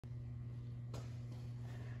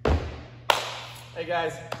Hey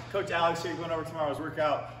guys, Coach Alex here going over tomorrow's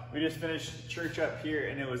workout. We just finished church up here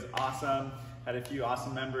and it was awesome. Had a few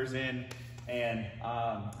awesome members in, and it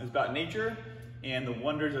was about nature and the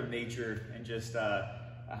wonders of nature and just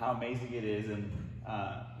how amazing it is, and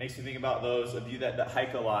makes me think about those of you that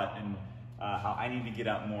hike a lot and how I need to get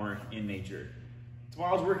out more in nature.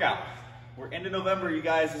 Tomorrow's workout. We're into November, you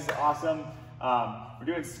guys. This is awesome. We're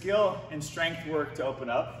doing skill and strength work to open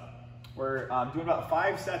up. We're doing about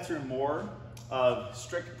 5 sets or more of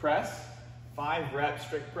strict press, 5 reps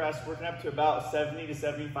strict press, working up to about 70 to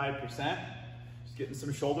 75%. Just getting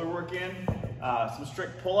some shoulder work in, some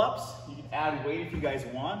strict pull-ups. You can add weight if you guys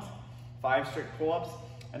want, 5 strict pull-ups,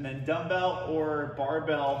 and then dumbbell or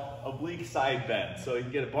barbell oblique side bend. So you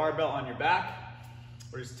can get a barbell on your back.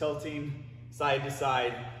 We're just tilting side to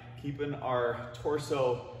side, keeping our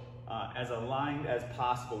torso as aligned as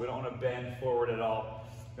possible. We don't want to bend forward at all.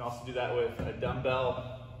 You can also do that with a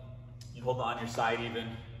dumbbell. You hold on your side even,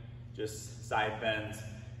 just side bends.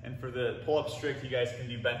 And for the pull-up strict, you guys can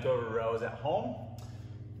do bent over rows at home.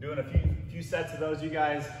 Doing a few sets of those, you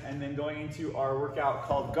guys, and then going into our workout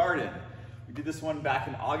called Garden. We did this one back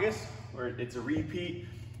in August, where it's a repeat.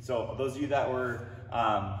 So those of you that were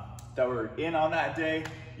in on that day,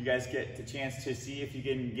 you guys get the chance to see if you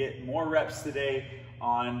can get more reps today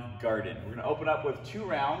on Garden. We're gonna open up with 2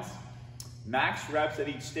 rounds, max reps at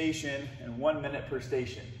each station, and 1 minute per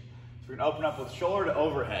station. So we're gonna open up with shoulder to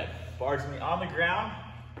overhead. Bar's gonna be on the ground.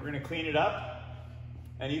 We're gonna clean it up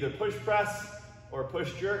and either push press or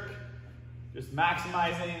push jerk. Just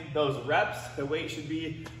maximizing those reps. The weight should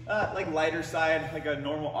be like lighter side, like a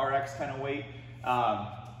normal RX kind of weight.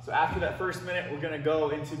 So after that first minute, we're gonna go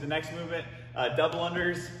into the next movement, double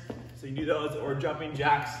unders. So you can do those, or jumping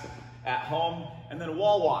jacks at home, and then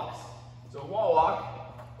wall walks. So wall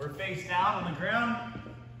walk, we're face down on the ground,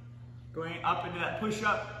 going up into that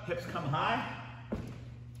push-up, hips come high.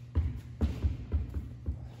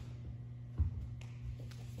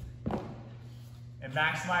 And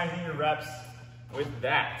maximizing your reps with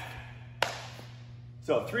that.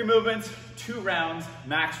 So 3 movements, 2 rounds,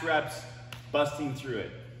 max reps, busting through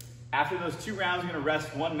it. After those 2 rounds, we're gonna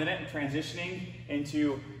rest 1 minute and transitioning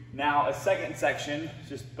into now a second section,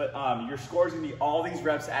 but your score is gonna be all these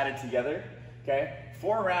reps added together, okay?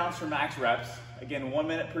 4 rounds for max reps, again, 1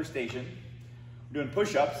 minute per station. We're doing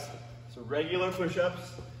push-ups, so regular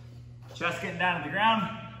push-ups, chest getting down to the ground,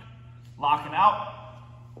 locking out.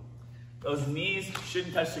 Those knees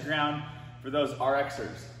shouldn't touch the ground for those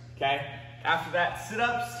RXers, okay? After that,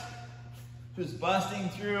 sit-ups, just busting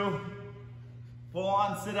through,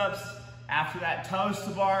 full-on sit-ups. After that, toes to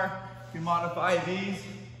bar, you can modify these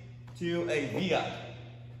to a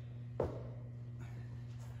V-up.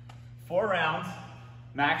 4 rounds,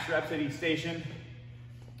 max reps at each station.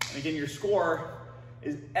 And again, your score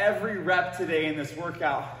is every rep today in this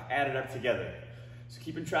workout added up together. So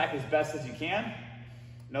keeping track as best as you can.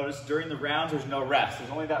 Notice during the rounds, there's no rest. There's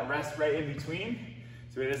only that rest right in between.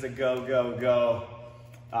 So it is a go, go, go.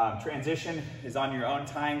 Transition is on your own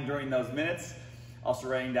time during those minutes. Also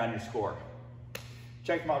writing down your score.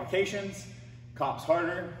 Check modifications, comps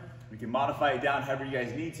harder. We can modify it down however you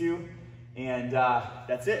guys need to. And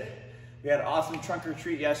that's it. We had an awesome trunk or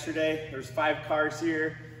treat yesterday. There's 5 cars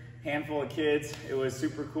here, handful of kids. It was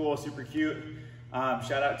super cool, super cute.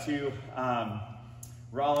 Shout out to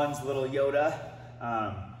Rollins, little Yoda.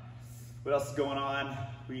 What else is going on?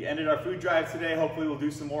 We ended our food drive today. Hopefully we'll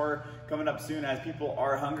do some more coming up soon as people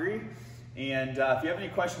are hungry. And if you have any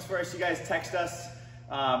questions for us, you guys text us,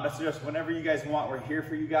 message us whenever you guys want. We're here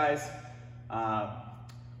for you guys.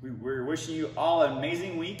 We're wishing you all an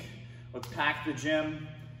amazing week. Let's pack the gym,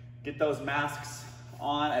 get those masks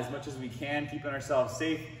on as much as we can, keeping ourselves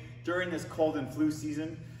safe during this cold and flu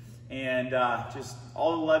season. And just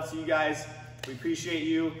all the love to you guys. We appreciate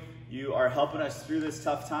you. You are helping us through this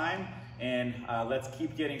tough time, and let's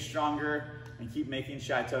keep getting stronger and keep making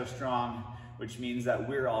Chateau strong, which means that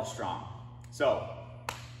we're all strong. So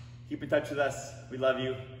keep in touch with us. We love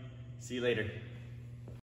you. See you later.